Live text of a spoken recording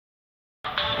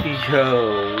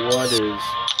Yo, what is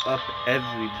up,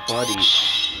 everybody?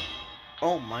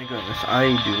 Oh my goodness,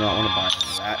 I do not want to buy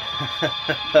any of that.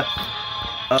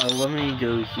 Let me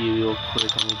go here real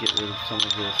quick. I'm gonna get rid of some of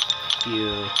this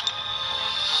here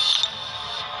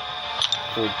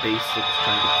for basics,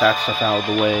 trying to get that stuff out of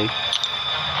the way.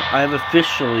 I have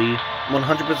officially 100%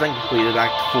 completed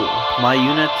Act 4. My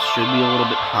units should be a little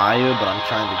bit higher, but I'm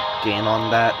trying to gain on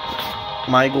that.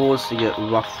 My goal is to get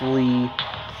roughly...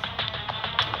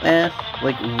 what's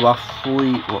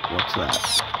that?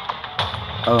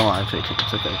 Oh, I'm fake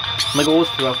tickets, okay. My goal is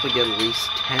to roughly get at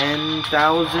least 10,000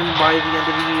 by the end of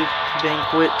the year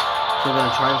banquet. So I'm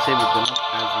gonna try and save them up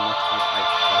as much as I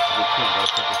possibly can. But I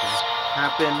think it can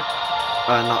happen.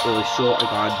 Not really sure. I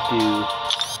gotta do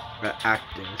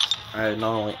acting.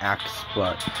 Not only acts,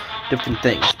 but different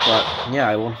things. But yeah,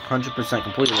 I 100%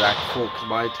 completed Act 4. Because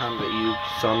by the time that you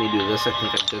saw me do this, I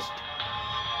think I just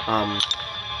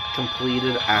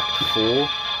completed Act 4,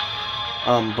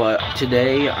 but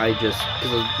today I just,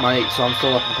 so I'm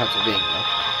still up in Pennsylvania,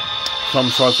 so I'm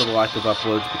sorry for the lack of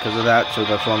uploads because of that, so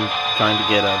that's why I'm trying to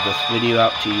get this video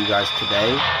out to you guys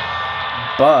today,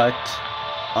 but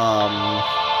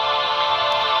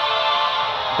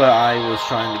I was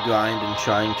trying to grind and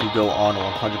trying to go on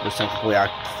 100% complete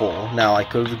Act 4. Now, I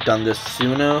could have done this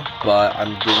sooner, but I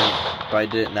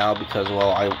did it now because,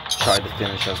 well, I tried to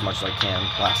finish as much as I can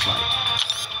last night.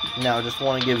 Now, I just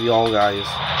want to give y'all guys...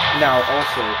 Now,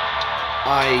 also,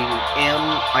 I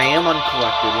am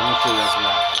uncollected. Let me show you guys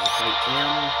this. I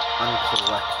am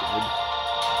uncollected.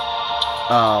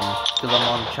 Because I'm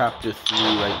on Chapter 3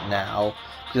 right now.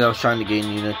 Because I was trying to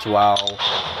gain units while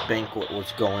Banquet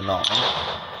was going on.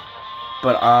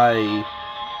 But I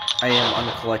am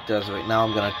uncollected as of right now.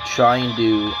 I'm going to try and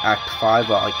do Act 5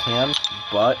 while I can.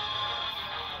 But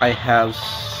I have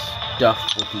stuff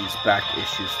with these back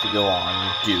issues to go on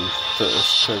and do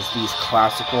first, because these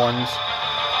classic ones,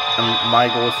 my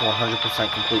goal is to 100%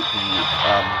 complete the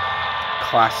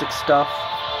classic stuff,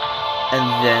 and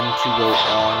then to go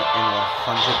on and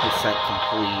 100%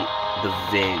 complete the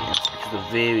variants, because the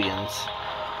variants,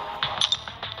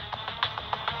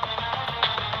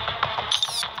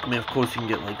 I mean, of course you can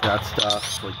get like that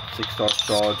stuff, like 6-star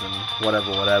shards and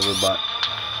whatever, but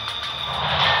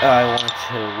I wanted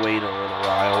to wait a little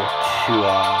while to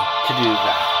do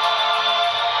that.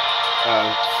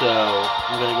 So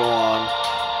I'm gonna go on.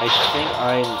 I think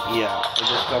I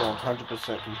just got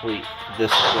 100% complete this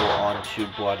to go on to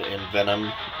Blood and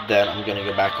Venom. Then I'm gonna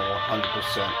go back and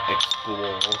 100%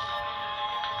 explore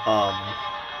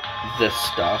this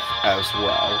stuff as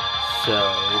well. So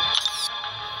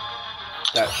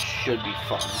that should be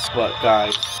fun. But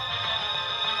guys,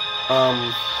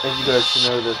 as you guys should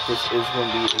know, that this is going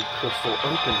to be a crystal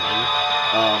opening.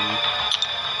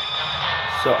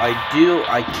 So I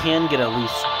can get at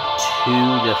least 2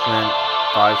 different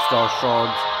 5-star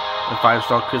shards and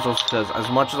 5-star crystals, because as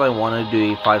much as I want to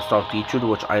do a 5-star featured,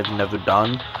 which I've never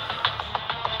done,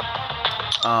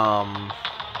 I'm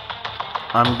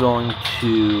going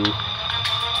to,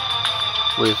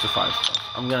 where's the 5-stars?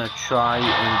 I'm going to try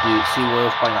and do, see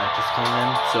Royals by Night just came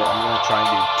in, so I'm going to try and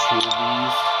do 2 of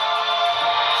these.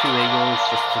 2 regulars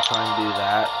just to try and do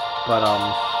that, but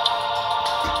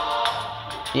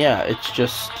yeah, I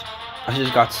just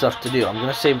got stuff to do. I'm gonna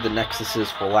save the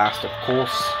Nexuses for last, of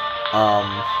course.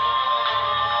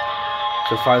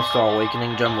 So 5-star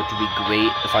Awakening Gem, which would be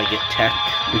great if I get Tech,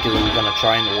 because I'm gonna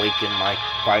try and awaken my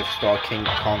 5-star King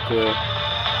Conqueror,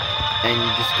 and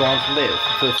just go on from there.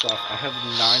 First off, I have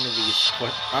 9 of these, but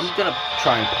I'm gonna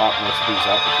try and pop most of these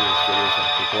up because this video is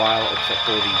gonna take a while, except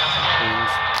for the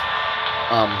champions.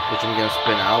 Which I'm gonna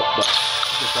spin out, but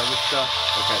this other stuff,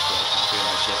 okay, so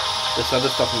this other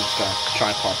stuff I'm just gonna try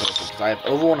and pop it open, because I have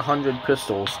over 100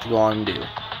 crystals to go on and do.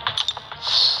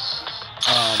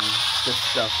 This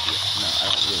stuff, yeah, no, I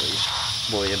don't really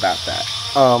worry about that.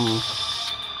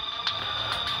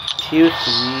 Tier 3,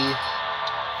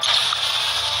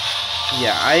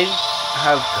 yeah, I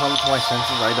have come to my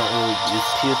senses. I don't really use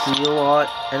Tier 3 a lot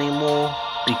anymore,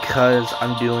 because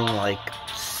I'm doing, like,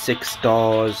 6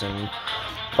 stars and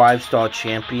 5-star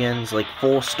champions. Like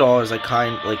 4 stars, I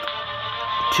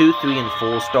 2, 3, and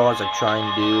 4 stars I try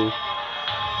and do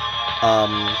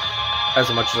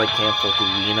as much as I can for like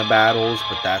arena battles,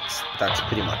 but that's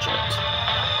pretty much it.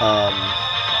 I'm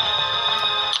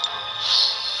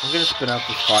gonna spin out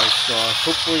this 5-star.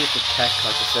 Hopefully it's a tech.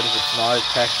 Like I said, if it's not a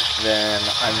tech, then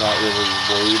I'm not really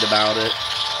worried about it.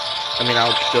 I mean,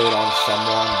 I'll throw it on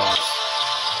someone, but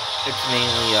it's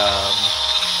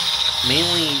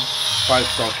mainly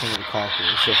 5-star King of the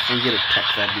Conqueror, so if we get a tech,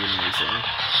 that'd be amazing.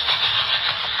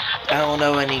 I don't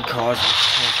know any cosmic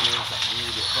champions that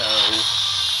need it, though.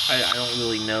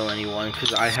 really know anyone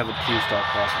because I have a 2-star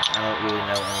cosmic. I don't really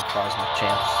know any cosmic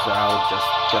champs, so I would just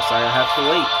guess I have to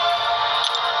wait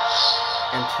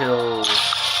until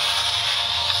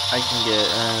I can get.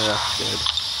 That's good.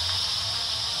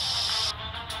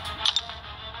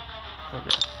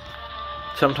 Okay.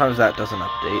 Sometimes that doesn't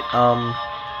update.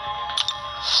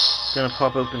 Gonna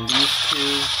pop open these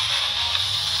two.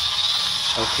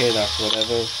 Okay, that's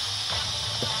whatever.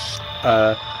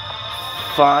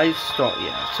 5-star,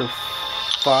 yeah, so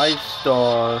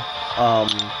 5-star,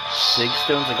 Sig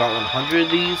Stones, I got 100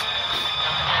 of these.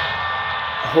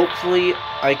 Hopefully,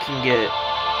 I can get,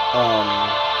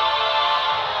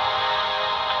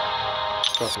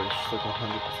 just like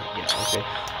 100%, yeah, okay.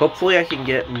 Hopefully, I can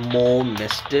get more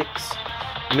Mystics.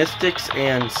 Mystics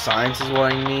and Science is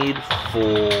what I need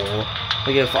for,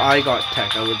 like, if I got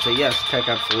Tech, I would say yes, Tech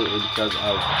absolutely, because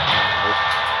of,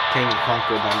 King and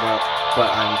Conquer Bomb,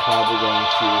 but I'm probably going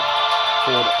to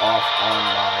hold off on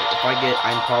my,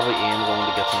 I probably am going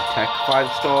to get some Tech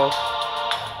 5-star,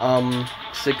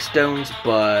 Sig Stones,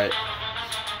 but,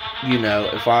 you know,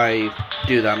 if I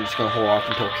do that, I'm just going to hold off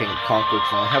until King and Conquer,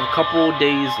 because I have a couple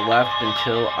days left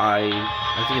until I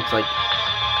think it's like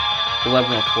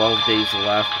 11 or 12 days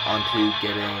left onto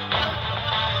getting,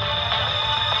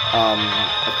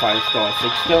 a 5-star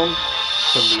Sig Stone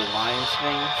from the Alliance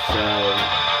thing, so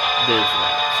there's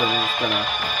that. So I'm just gonna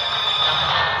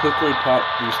quickly pop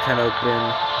these 10 open.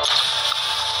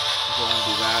 Go and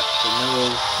do that. So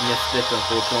no Mystic,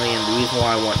 unfortunately, and the reason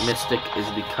why I want Mystic is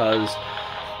because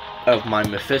of my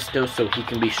Mephisto, so he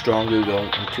can be stronger going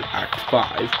into Act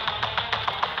 5.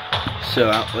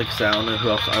 So, like I said, I don't know who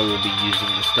else I will be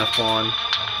using this stuff on.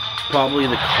 Probably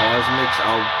the Cosmics,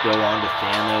 I'll go on to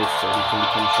Thanos so he can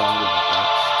become stronger, but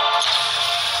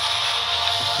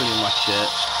that's pretty much it.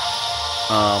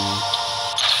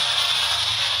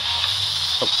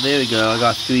 Oh, there we go, I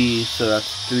got 3, so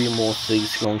that's 3 more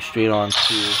things going straight on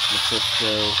to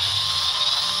Mephisto.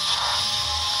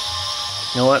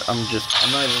 You know what, I'm not even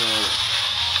gonna,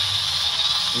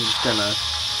 I'm just gonna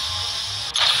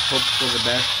hope for the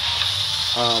best,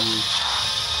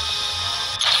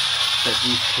 that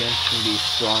these camps can be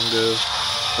stronger,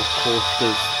 of course,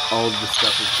 because all of the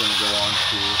stuff is gonna go on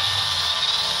to,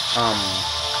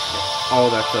 all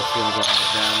that stuff's gonna go on to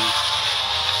them.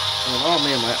 And, oh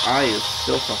man, my eye is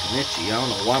still fucking itchy. I don't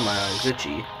know why my eye is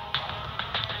itchy.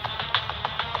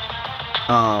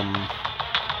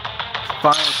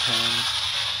 Final 10.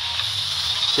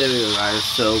 There we go, guys.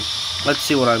 So, let's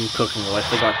see what I'm cooking with.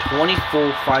 I got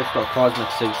 24 5-star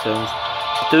Cosmic Sig Stones,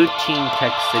 13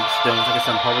 Tech Sig Stones. Like I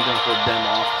said, I'm probably going to hold them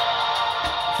off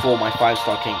for my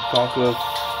 5-star King Conqueror.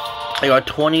 I got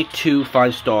 22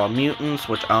 5-star Mutants,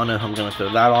 which I don't know if I'm going to throw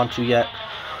that onto yet.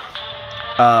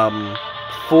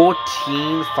 14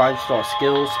 5-star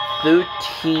Skills,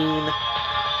 13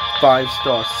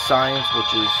 5-star Science,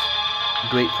 which is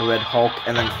great for Red Hulk,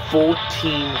 and then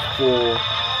 14 for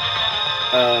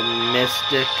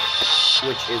Mystic,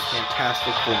 which is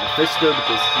fantastic for Mephisto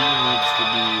because he needs to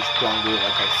be stronger,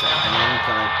 like I said.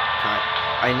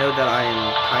 I know that I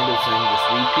am kind of saying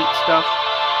just repeat stuff,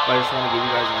 but I just want to give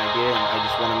you guys an idea, and I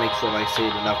just want to make sure that I say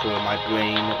it enough where my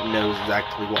brain knows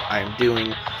exactly what I am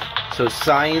doing. So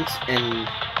Science and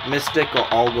Mystic are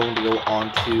all going to go on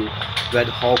to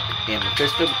Red Hulk and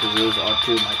Mephisto because those are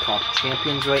 2 of my top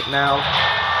champions right now.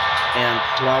 And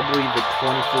probably the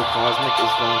 24 Cosmic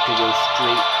is going to go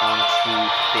straight onto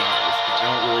Thanos.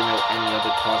 I don't really know any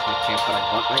other Cosmic champ that I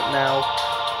want right now.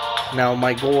 Now,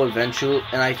 my goal eventually,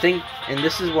 and I think, and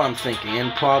this is what I'm thinking,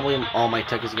 and probably all my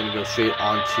tech is going to go straight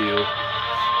onto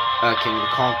King of the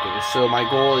Conqueror. So my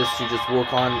goal is to just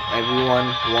work on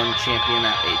everyone, 1 champion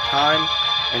at a time.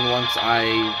 And once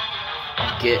I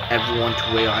get everyone to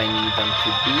where I need them to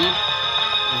be,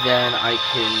 then I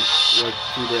can, like,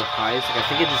 do their highest. Like, I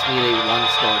think I just need a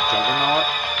 1-star Juggernaut.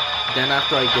 Then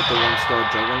after I get the 1-star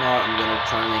Juggernaut, I'm going to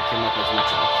try and make him up as much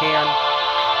as I can.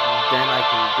 Then I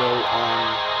can go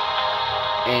on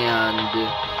and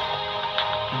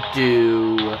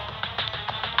do,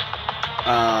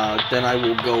 then I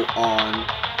will go on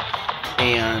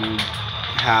and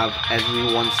have every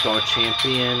 1-star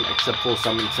champion except for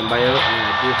Summon Symbiote. I mean,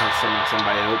 I do have Summon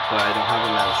Symbiote, but I don't have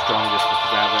him at his strongest because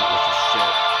I have that, which is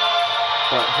shit.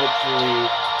 But hopefully,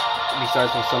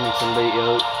 besides my Summon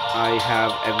Symbiote, I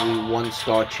have every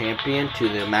 1-star champion to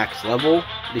their max level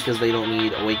because they don't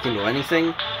need Awakened or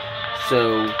anything.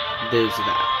 So, there's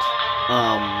that.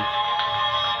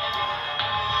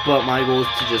 But my goal is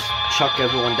to just chuck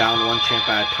everyone down 1 champ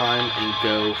at a time and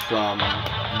go from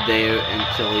there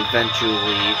until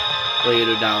eventually,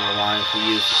 later down the line, for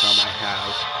years to come, I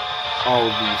have all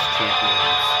of these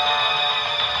champions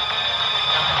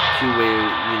to where,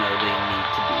 you know, they need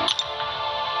to be.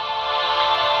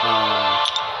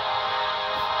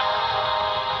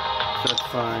 So that's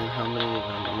fine. How many of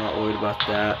them? I'm not worried about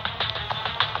that.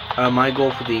 My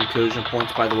goal for the incursion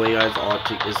points, by the way, guys,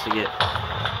 is to get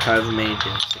however many to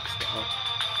 6-star.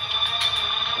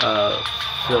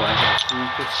 So I have a free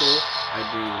crystal. I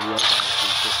do love having a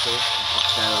free crystal.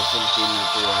 That open gave me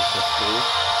a crystal.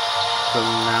 So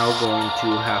I'm now going to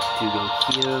have to go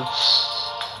here.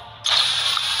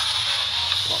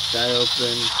 Pop that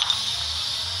open.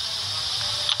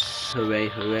 Hooray,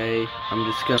 hooray. I'm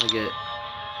just gonna get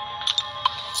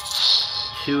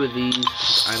 2 of these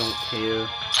because I don't care. I'm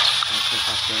just gonna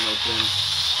pop them open.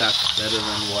 That's better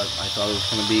than what I thought it was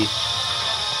gonna be.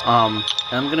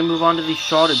 And I'm gonna move on to these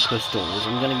sharded crystals.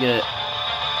 I'm gonna get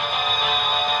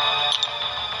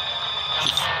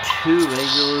just 2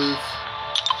 regulars.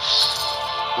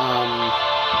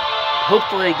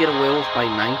 Hopefully I get a werewolf by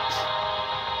night.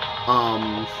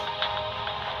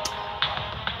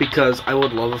 Because I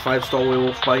would love a 5-star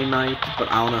werewolf by night, but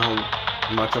I don't know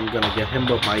how much I'm gonna get him,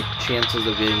 but my chances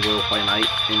of getting werewolf by night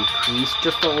increase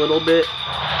just a little bit.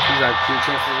 Because I have 2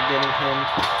 chances of getting him.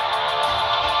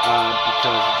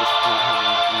 Because I just don't have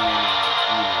many,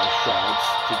 you know, shards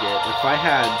to get. If I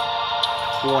had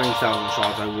 20,000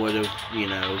 shards, I would have, you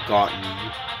know, gotten...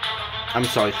 I'm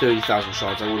sorry, 30,000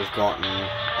 shards, I would have gotten,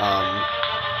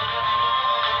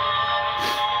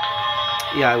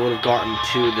 yeah, I would have gotten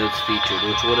 2 that's featured,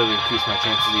 which would have increased my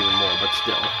chances even more, but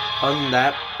still. Other than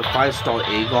that, a 5-star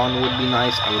Aegon would be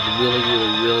nice. I would really,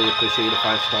 really, really appreciate a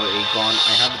 5-star Aegon.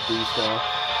 I have a 3-star.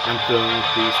 I'm throwing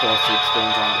 3-star 6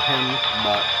 stones onto him,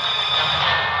 but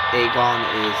Aegon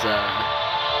is the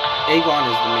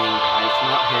main guy. If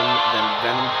not him, then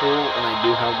Venompool, and I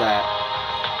do have that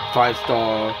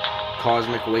 5-star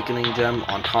Cosmic Awakening gem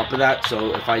on top of that,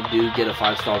 so if I do get a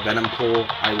 5-star Venompool,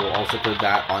 I will also put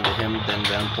that onto him. Then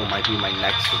Venompool might be my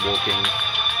next working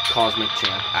Cosmic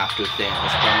champ after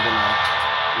Thanos, but I'm gonna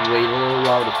wait a little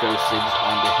while to throw Sigs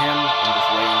onto him, and just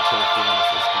wait until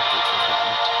Thanos is completely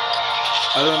done.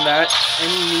 Other than that,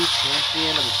 any new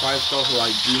champion of a 5-star who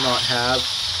I do not have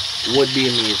would be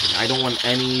amazing. I don't want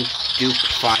any dupe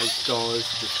 5 stars,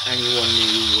 just anyone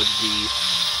new would be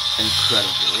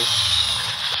incredible.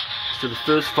 So the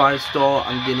first 5-star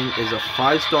I'm getting is a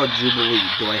 5-star Jubilee.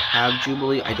 Do I have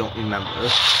Jubilee? I don't remember.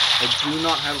 I do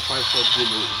not have a 5-star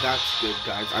Jubilee. That's good,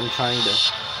 guys. I'm trying to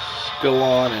go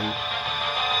on and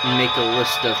make a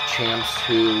list of champs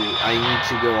who I need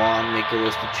to go on, make a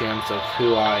list of champs of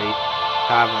who I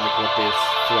have, and like what their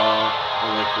star,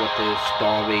 or like what their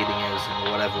star rating is, and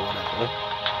whatever.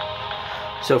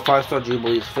 So 5-star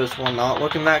Jubilee is the first one. Not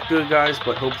looking that good, guys,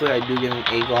 but hopefully I do get an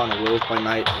Aegon, a Werewolf by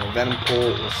Night, or a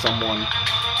Venompool, or someone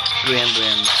brand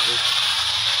new.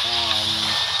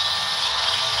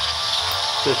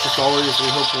 So it's just always we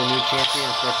hope for a new champion,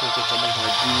 especially for someone who I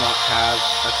do not have.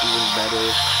 That's even better.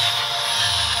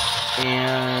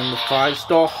 And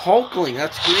 5-star Hulkling.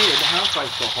 That's great. I don't have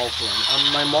 5-star Hulkling.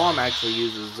 My mom actually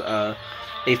uses a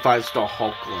 5-star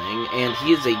Hulkling, and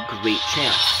he is a great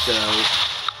champ. So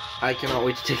I cannot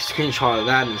wait to take a screenshot of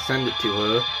that and send it to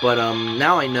her. But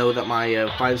now I know that my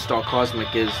 5-star Cosmic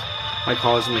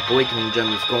Awakening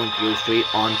gem is going to go straight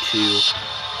onto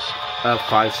a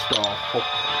 5-star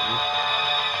Hulkling.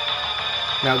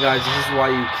 Now, guys, this is why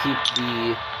you keep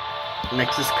the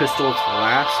Nexus crystals for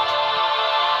last,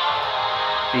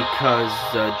 because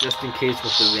just in case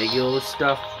with the regular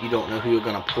stuff, you don't know who you're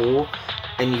gonna pull,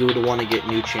 and you would want to get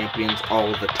new champions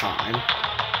all the time.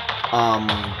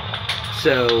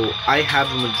 So I have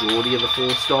a majority of the 4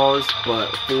 stars, but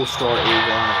 4-star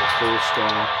Aegon or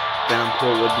 4-star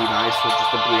Venompool would be nice, or just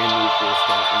a brand new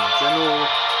 4-star in general.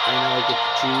 I know I get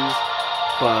to choose,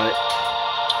 but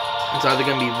it's either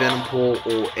going to be Venompool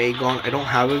or Aegon. I don't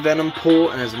have a Venompool,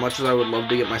 and as much as I would love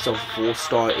to get myself a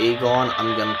 4-star Aegon,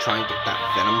 I'm going to try and get that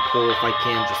Venompool if I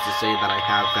can, just to say that I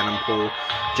have Venompool,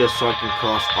 just so I can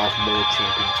cross off more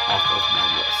champions off of my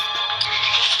list.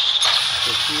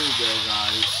 So here we go,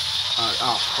 guys.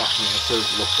 Oh, fuck me, I should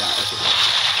have looked at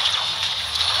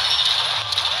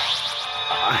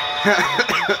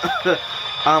it.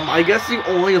 I guess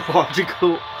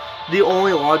the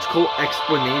only logical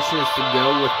explanation is to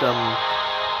go with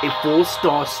a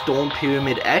 4-star Storm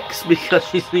Pyramid X, because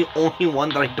she's the only one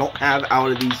that I don't have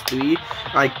out of these 3.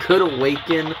 I could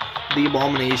awaken the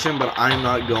Abomination, but I'm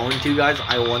not going to, guys.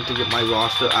 I want to get my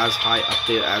roster as high up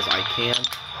there as I can.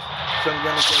 So I'm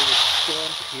gonna go with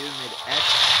Storm Pyramid X.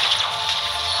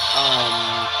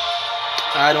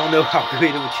 I don't know how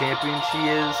great of a champion she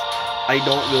is. I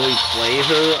don't really play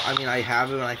her. I mean, I have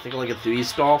her in, I think, like a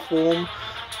 3-star form.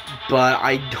 but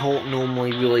I don't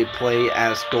normally really play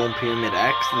as Storm Pyramid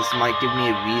X. This might give me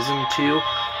a reason to.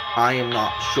 I am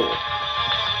not sure.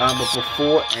 But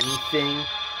before anything,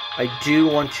 I do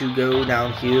want to go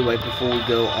down here right before we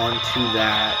go on to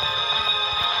that.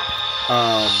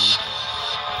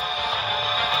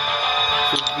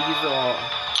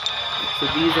 So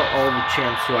these are all the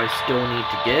champs who I still need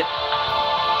to get.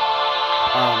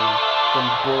 From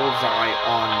Bullseye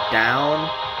on down.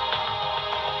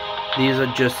 These are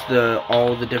just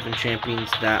all the different champions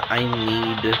that I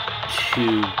need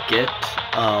to get.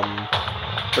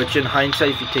 Which in hindsight,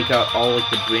 if you take out all like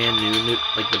the brand new ones,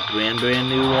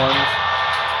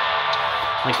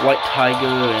 like White Tiger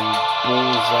and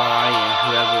Bullseye and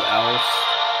whoever else,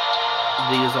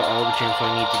 these are all the champs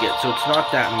I need to get. So it's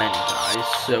not that many guys.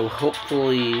 So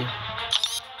hopefully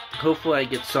I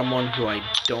get someone who I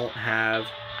don't have.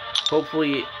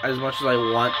 Hopefully, as much as I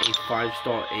want a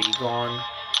 5-star Aegon,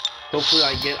 hopefully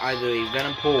I get either a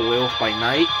Venompool or Werewolf by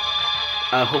Night.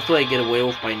 Hopefully I get a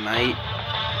Werewolf by Night,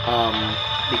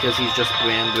 because he's just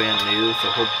brand new,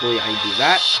 so hopefully I do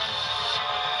that.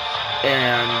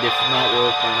 And if not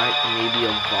Werewolf by Night, then maybe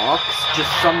a Vox,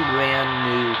 just some brand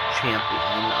new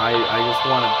champion. I just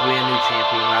want a brand new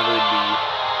champion, rather it be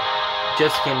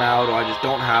just came out or I just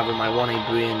don't have him. I want a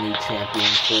brand new champion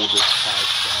for this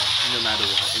 5-star. No matter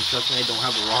what. And trust me, I don't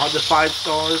have a lot of the 5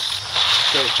 stars.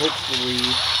 So hopefully.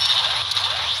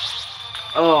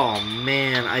 Oh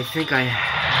man, I think I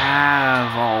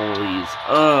have all these.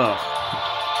 Ugh.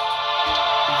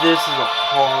 This is a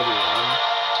hard one.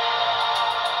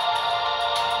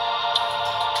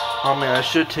 Oh man, I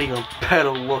should take a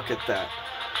better look at that.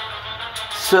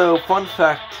 So, fun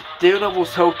fact,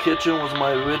 Daredevil's Hell Kitchen was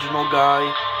my original guy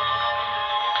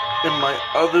in my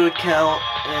other account,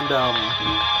 and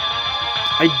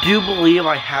I do believe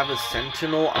I have a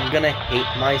Sentinel. I'm gonna hate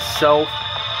myself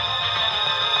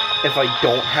if I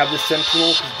don't have the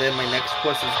Sentinel, because then my next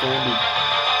quest is going to,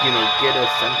 get a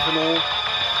Sentinel.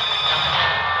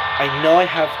 I know I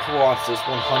have Colossus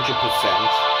 100%.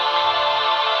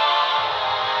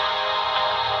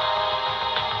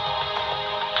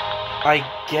 I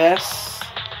guess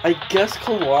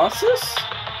Colossus?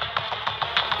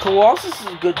 Colossus is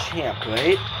a good champ,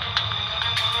 right?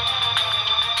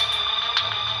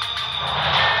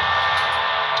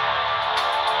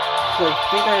 So I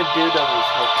think I have Daredevil's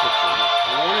Hell Kitchen.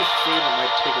 I want to say that my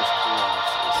pick is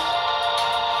Colossus.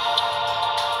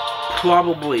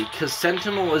 Probably, because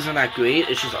Sentinel isn't that great.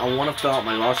 It's just I want to fill out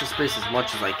my roster space as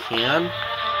much as I can.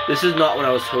 This is not what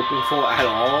I was hoping for at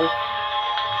all.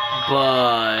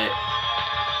 But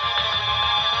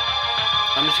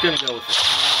I'm just going to go with it.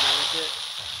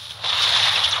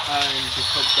 And just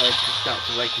hope that I picked out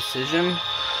the right decision.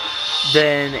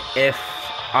 Then if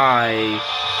I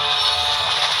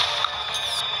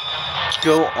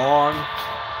go on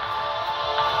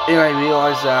and I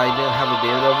realize that I didn't have a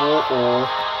Daredevil or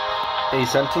a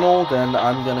Sentinel, then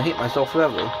I'm gonna hate myself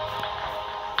forever.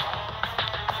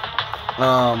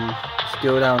 Let's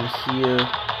go down here.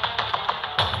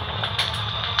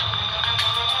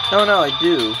 Oh no, I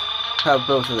do have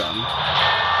both of them.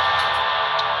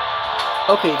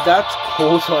 Okay, that's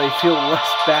cool, so I feel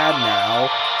less bad now.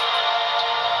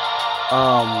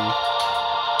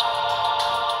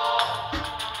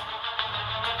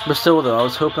 But still though, I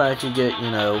was hoping I could get,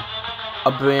 a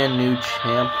brand new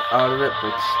champ out of it,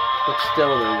 but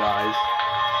still though, guys,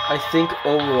 I think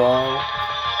overall,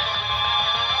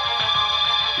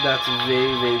 that's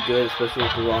very, very good, especially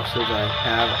with the roster that I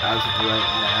have as of right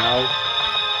now.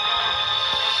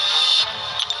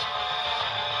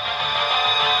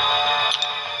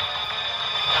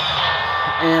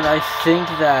 And I think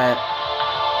that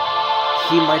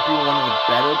he might be one of the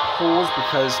better pulls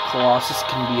because Colossus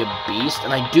can be a beast,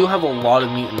 and I do have a lot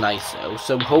of Mutant ISO,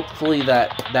 so hopefully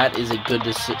that is a good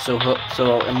decision. So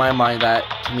in my mind, to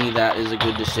me that is a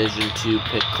good decision to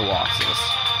pick Colossus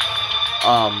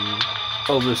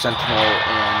over Sentinel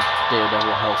and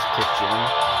Daredevil Hell's Kitchen.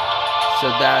 So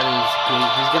that is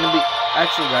great. He's gonna be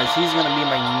guys. He's gonna be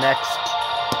my next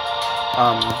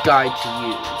guy to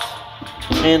use.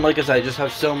 And like I said, I just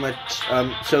have so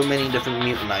many different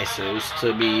Mutant ISOs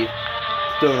to be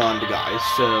thrown on to guys,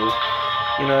 so,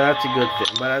 that's a good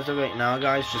thing. But as of right now,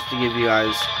 guys, just to give you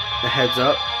guys a heads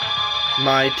up,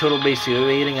 my total base hero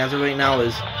rating as of right now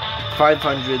is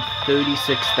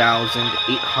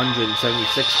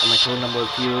 536,876, and my total number of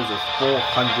heroes is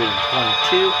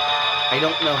 422. I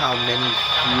don't know how many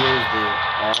heroes there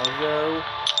are, though.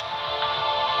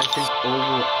 I think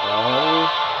overall,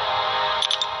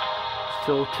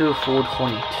 still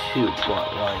 422, but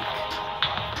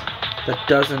that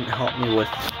doesn't help me with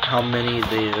how many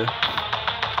there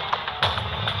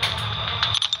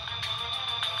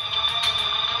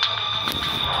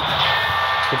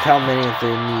That's how many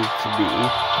there need to be.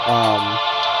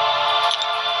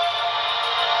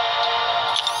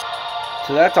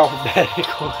 So that's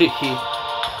alphabetically.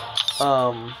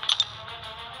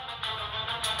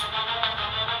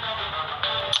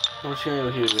 I'm just gonna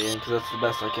go here again because that's the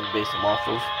best I can base them off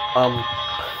of.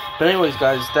 But anyways,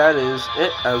 guys, that is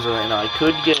it as of right now. I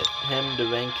could get him to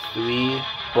rank 3,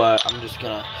 but I'm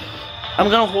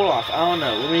gonna hold off. I don't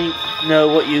know. Let me know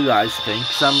what you guys think.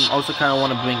 Cause I'm also kind of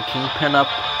want to bring Kingpin up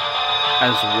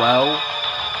as well.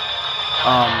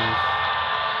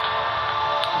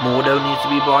 Mordo needs to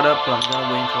be brought up, but I'm gonna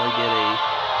wait until I get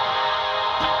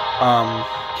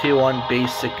a tier 1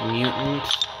 basic mutant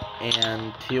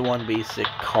and tier 1 basic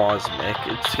cosmic.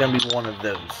 It's gonna be one of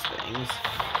those things.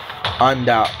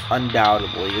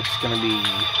 Undoubtedly, it's gonna be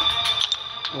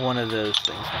one of those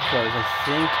things because I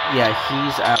think, yeah,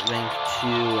 he's at rank 2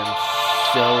 and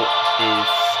so is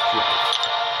Strife.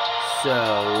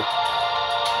 So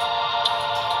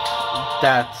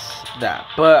that's that.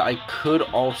 But I could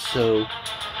also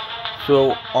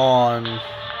throw on,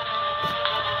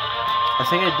 I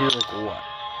think I do like what?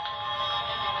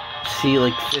 See,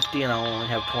 like 50 and I'll only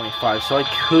have 25. So I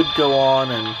could go on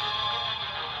and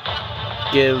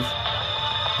give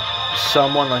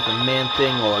someone like a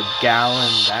Man-Thing or a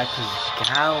Gallon that, because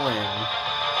Gallon,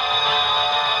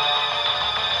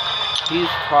 he's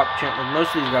top chance. Like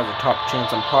most of these guys are top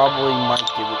chance. I probably might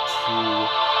give it to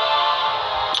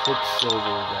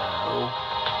Quicksilver though.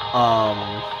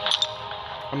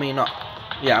 I mean,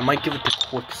 yeah, I might give it to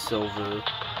Quicksilver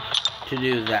to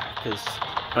do that, because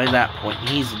by that point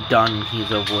he's done,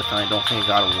 he's over with, and I don't think I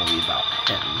gotta worry about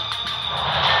him.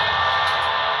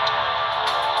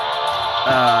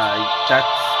 That's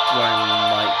what I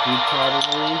might do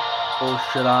probably. Or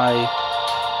should I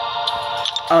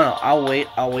don't know, I'll wait,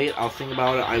 I'll think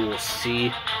about it, I will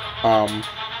see,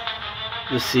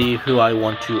 to see who I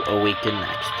want to awaken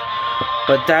next.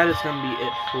 But that is gonna be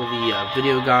it for the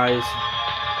video, guys.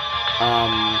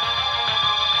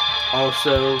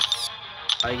 Also,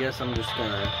 I guess I'm just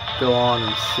gonna go on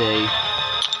and say,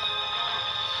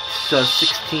 so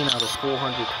 16 out of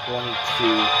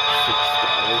 422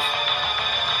 6-stars.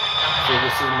 So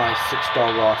this is my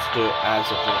 6-star roster as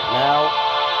of right now.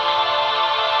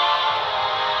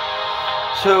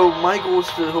 So my goal is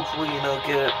to hopefully,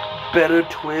 get better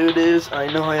to where it is. I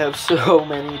know I have so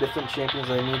many different champions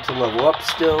I need to level up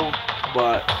still,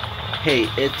 but hey,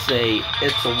 it's a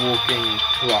working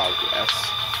progress.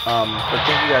 But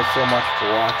thank you guys so much for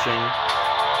watching.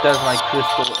 That's my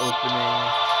crystal opening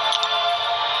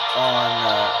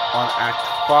on Act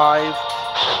 5.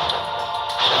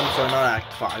 I'm sorry, not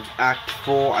Act 5. Act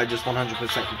 4, I just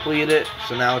 100% completed it.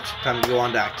 So now it's time to go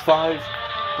on to Act 5.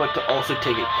 But to also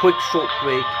take a quick short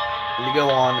break and to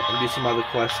go on and do some other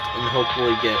quests and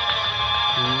hopefully get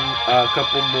a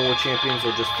couple more champions,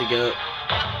 or just to get,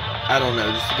 I don't know,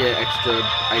 just to get extra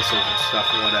ISOs and stuff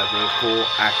and whatever for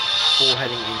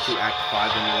heading into Act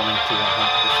 5 and wanting to 100%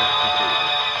 complete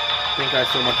it. Thank you guys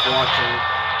so much for watching.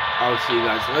 I will see you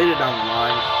guys later down the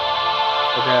line.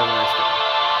 Hope you have a nice day.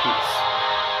 Peace.